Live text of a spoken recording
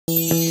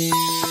Hey,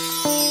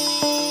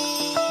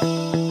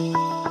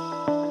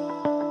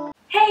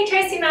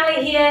 Tracey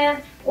Mallett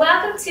here.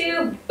 Welcome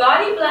to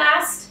Body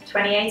Blast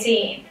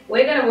 2018.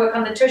 We're going to work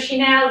on the tushy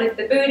now, lift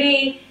the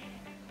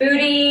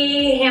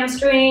booty,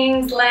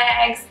 hamstrings,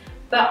 legs,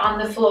 but on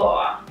the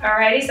floor.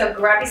 Alrighty, so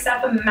grab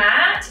yourself a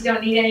mat. You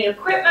don't need any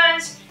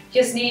equipment,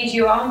 just need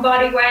your own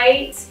body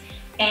weight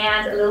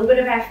and a little bit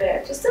of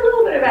effort, just a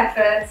little bit of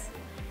effort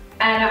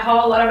and a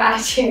whole lot of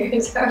attitude,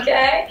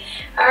 okay?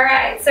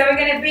 Alright, so we're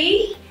going to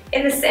be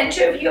in the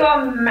center of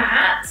your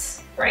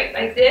mat, right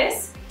like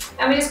this,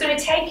 and we're just going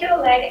to take your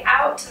leg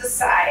out to the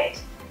side.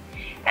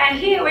 And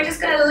here we're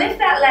just going to lift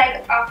that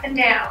leg up and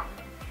down.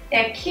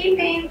 Now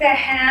keeping the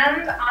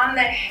hand on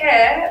the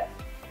hip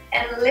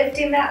and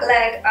lifting that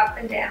leg up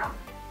and down.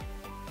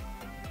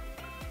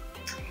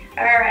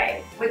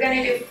 Alright, we're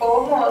going to do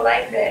 4 more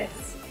like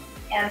this.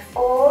 And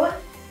 4,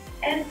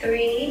 and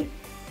 3,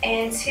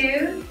 and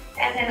 2,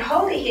 and then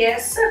hold it here,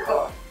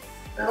 circle.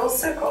 Little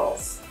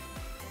circles.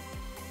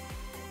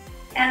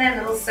 And then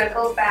little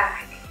circles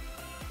back.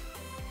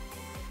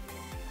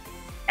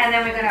 And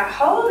then we're going to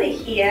hold it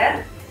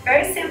here.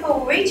 Very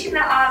simple, reaching the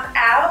arm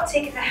out,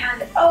 taking the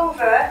hand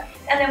over,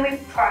 and then we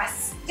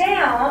press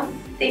down.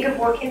 Think of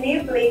working the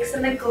obliques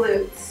and the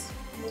glutes.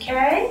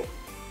 Okay?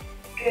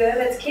 Good,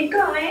 let's keep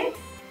going.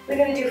 We're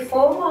going to do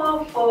 4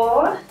 more,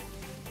 4,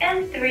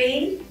 and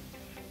 3,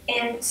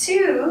 and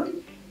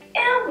 2,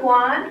 and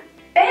 1.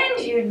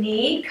 Bend your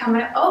knee,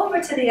 coming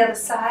over to the other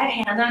side,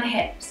 hand on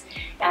hips.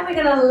 And we're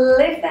going to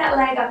lift that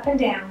leg up and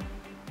down.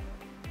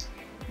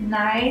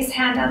 Nice,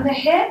 hand on the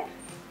hip.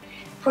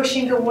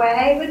 Pushing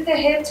away with the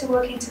hip to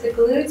work into the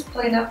glutes,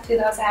 pulling up through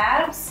those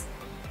abs.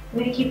 I'm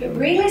going to keep it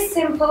really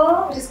simple.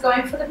 We're just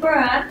going for the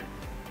burn.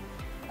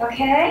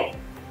 Okay?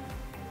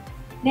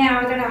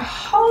 Now we're going to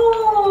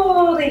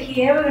hold it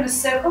here. We're going to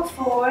circle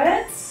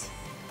forwards.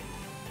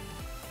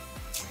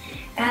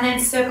 And then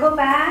circle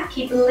back.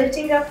 Keep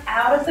lifting up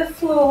out of the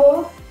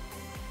floor.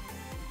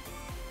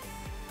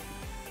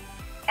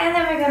 And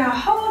then we're going to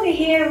hold it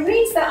here.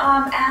 Reach the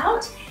arm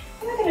out.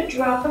 And we're going to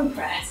drop and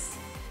press.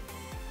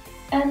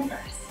 And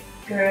press.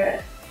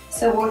 Good.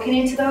 So working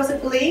into those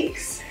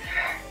obliques.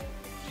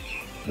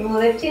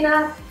 Lifting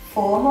up.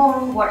 4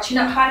 more. Watching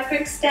up,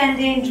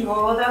 hyperextending.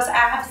 Draw those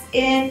abs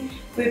in.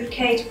 Rib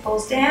cage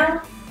pulls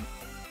down.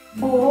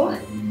 4,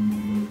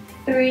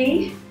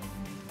 3,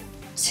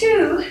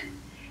 2,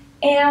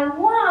 and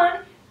 1.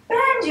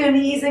 Bend your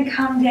knees and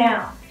come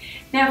down.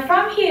 Now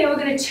from here, we're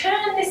going to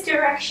turn this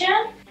direction.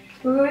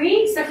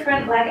 Reach the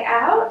front leg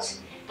out.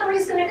 And we're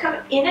just going to come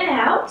in and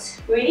out.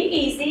 Really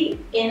easy.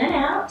 In and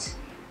out.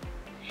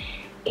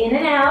 In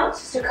and out.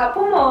 Just a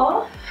couple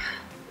more.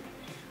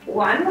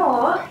 1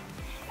 more.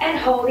 And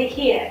hold it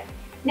here.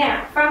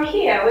 Now, from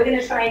here, we're going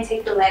to try and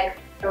take the leg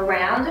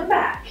around and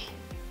back.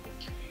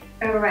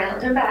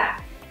 Around and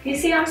back. You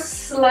see I'm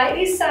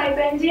slightly side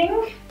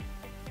bending.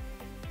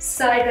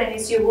 Side bending,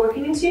 so you're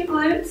working into your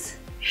glutes.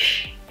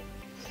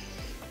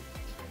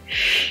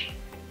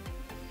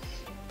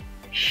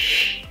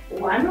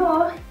 One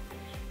more.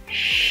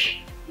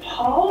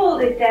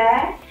 Hold it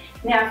there.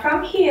 Now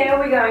from here,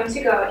 we're going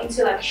to go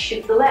into like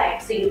shoot the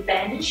leg. So you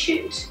bend and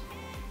shoot.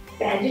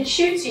 Bend and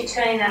shoot, so you're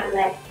turning that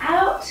leg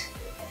out.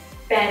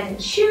 Bend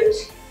and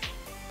shoot.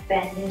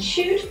 Bend and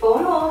shoot.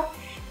 4 more.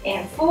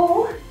 And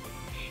 4.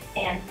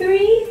 And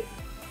 3.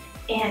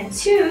 And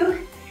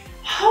 2.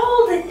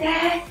 Hold it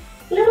there.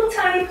 Little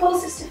tiny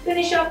pulses to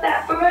finish off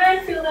that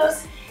burn. Feel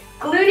those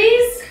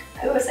glutees.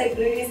 I always say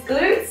glutees,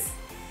 glutes.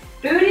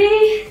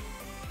 Booty.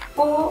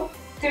 4,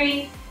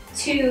 3,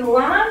 2,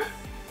 1.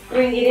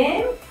 Bring it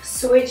in.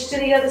 Switch to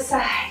the other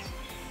side.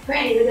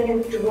 Ready, we're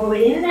going to draw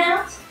it in and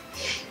out.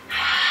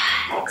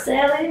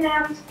 Exhale in and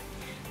out.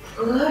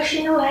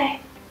 Pushing away.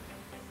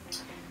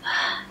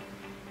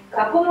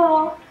 Couple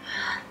more.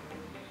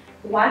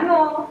 1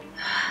 more.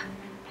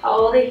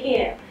 Hold it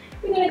here.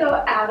 We're going to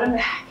go out and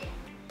back.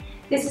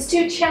 This is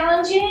too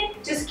challenging.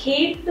 Just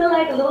keep the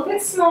leg a little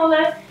bit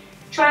smaller.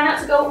 Try not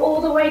to go all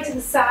the way to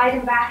the side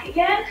and back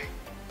again.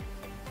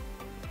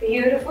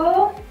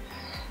 Beautiful.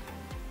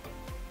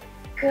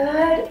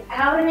 Good.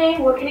 Out and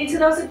in. Working into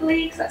those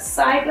obliques. That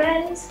side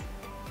bend.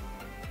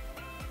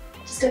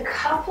 Just a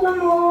couple of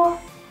more.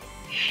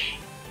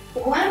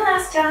 1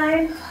 last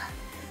time.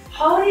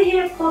 Hold it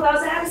here. Pull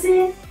those abs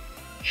in.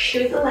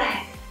 Shoot the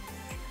leg.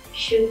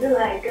 Shoot the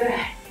leg. Good.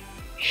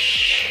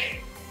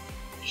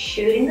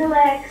 Shooting the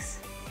legs.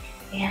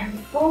 And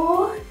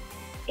 4.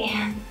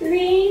 And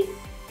 3.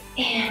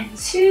 And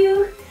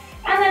 2.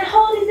 And then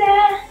hold it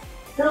there.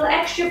 Little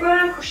extra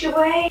burn. Push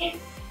away.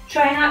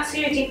 Try not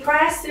to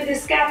depress through the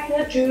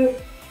scapula.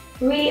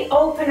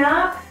 Reopen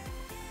up.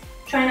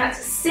 Try not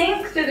to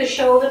sink through the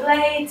shoulder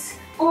blades.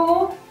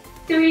 4,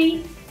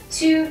 3,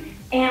 2,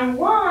 and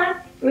 1.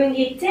 Bring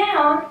it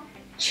down.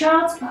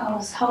 Child's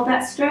pose. Hold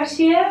that stretch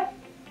here.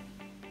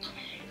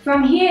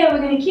 From here, we're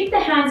going to keep the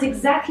hands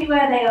exactly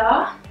where they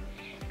are.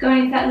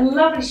 Going into that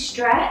lovely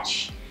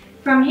stretch.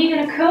 From here,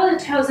 you're going to curl the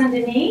toes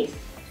underneath.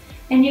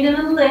 And you're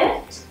going to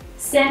lift.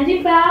 Send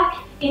it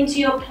back into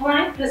your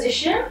plank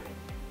position.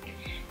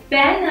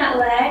 bend that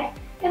leg,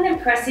 and then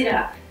press it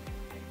up.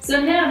 So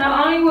now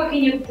not only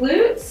working your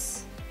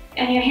glutes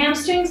and your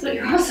hamstrings, but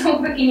you're also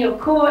working your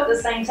core at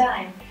the same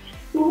time.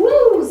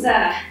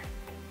 Woo-za!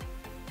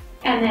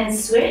 And then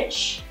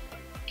switch.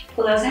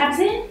 Pull those abs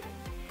in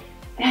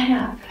and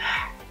up.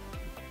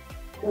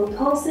 Little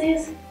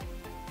pulses.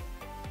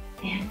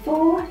 And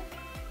 4,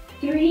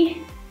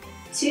 3,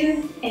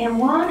 2, and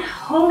 1.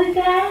 Hold it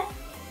there.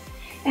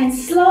 And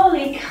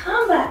slowly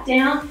come back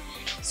down.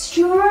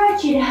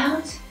 Stretch it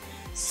out.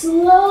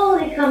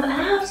 Slowly come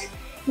out.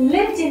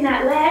 Lifting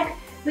that leg.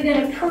 We're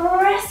going to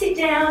press it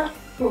down,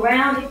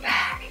 round it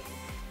back.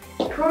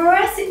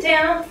 Press it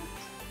down,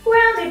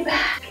 round it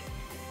back.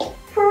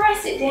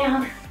 Press it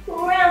down,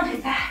 round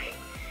it back.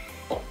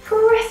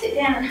 Press it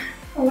down,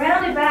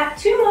 round it back.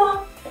 2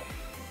 more.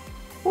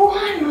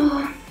 1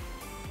 more.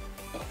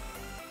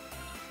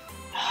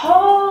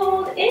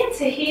 Hold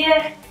into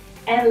here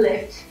and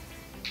lift.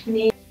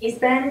 Knees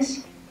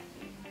bend.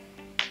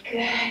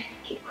 Good.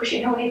 Keep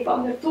pushing away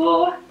from the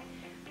floor.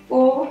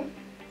 4,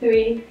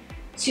 3,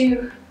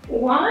 2,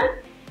 1.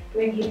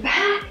 Bring it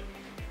back.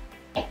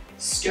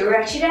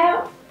 Stretch it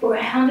out,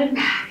 round and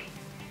back.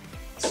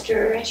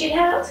 Stretch it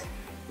out,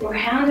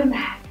 round and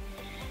back.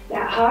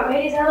 That heart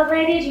rate is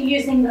elevated. You're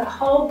using the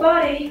whole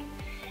body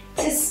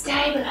to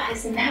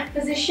stabilize in that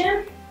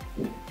position.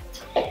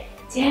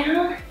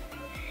 Down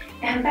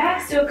and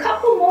back. So a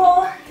couple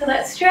more. So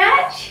let's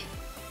stretch.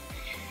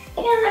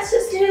 And let's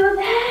just do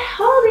that.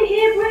 Hold it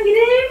here, bring it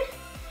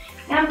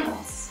in. And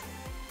pulse.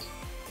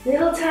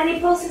 Little tiny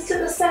pulses to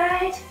the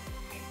side.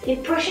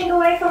 Keep pushing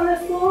away from the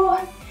floor.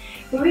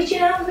 Reaching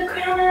out to the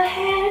crown of the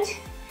head.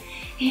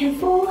 And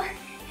 4,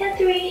 and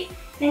 3,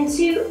 and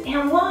 2,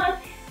 and 1.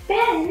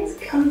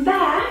 Bend, come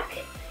back.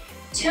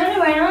 Turn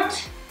around.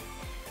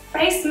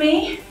 Face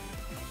me.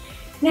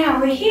 Now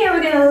we're here,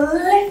 we're gonna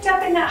lift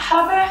up in that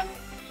hover.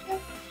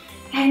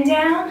 And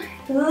down,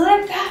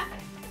 lift up.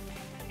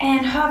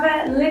 And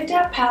hover, lift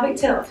up, pelvic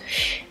tilt.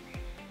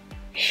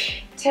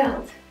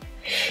 Tilt.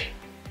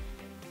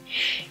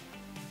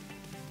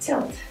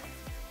 Tilt.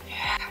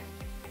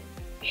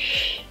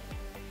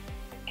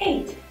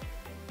 8,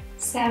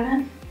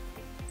 7,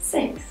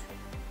 6,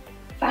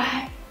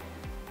 5,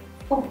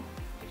 4,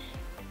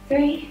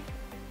 3,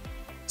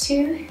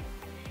 2,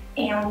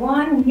 and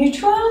 1.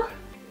 Neutral.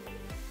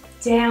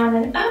 Down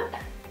and up.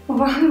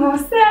 1 more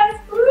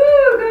set. Woo!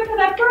 Go for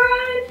that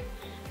burn.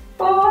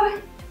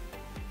 4,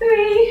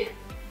 3,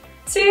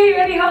 2.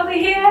 Ready? Hold it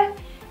here.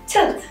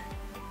 Tilt.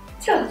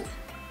 Tilt.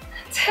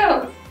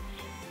 Tilt.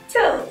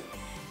 Tilt.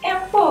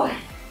 And 4,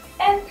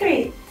 and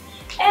 3,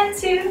 and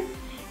 2,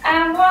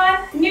 and 1.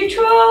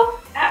 Neutral.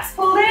 Abs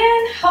pull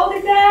in. Hold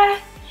it there.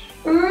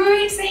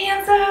 Reach the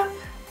hands up.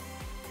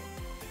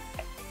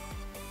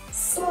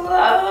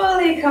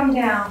 Slowly come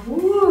down.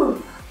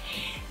 Woo.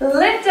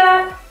 Lift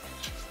up.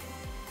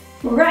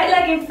 Right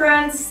leg in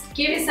front.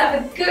 Give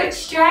yourself a good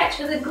stretch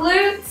for the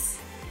glutes.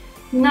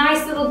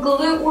 Nice little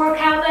glute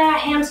workout there.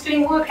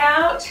 Hamstring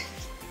workout.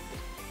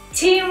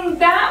 Team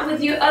that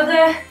with your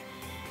other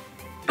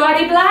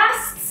body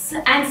blasts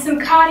and some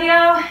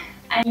cardio.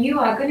 And you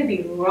are going to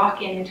be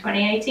rocking in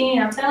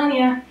 2018. I'm telling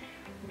you.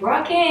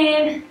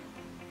 Rocking.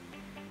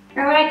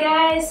 Alright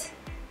guys.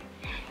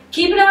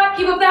 Keep it up.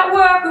 Keep up that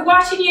work. We're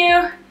watching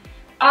you.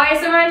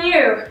 Eyes are on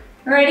you.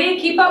 Ready?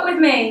 Keep up with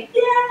me.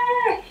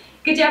 Yeah.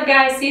 Good job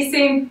guys. See you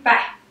soon.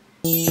 Bye.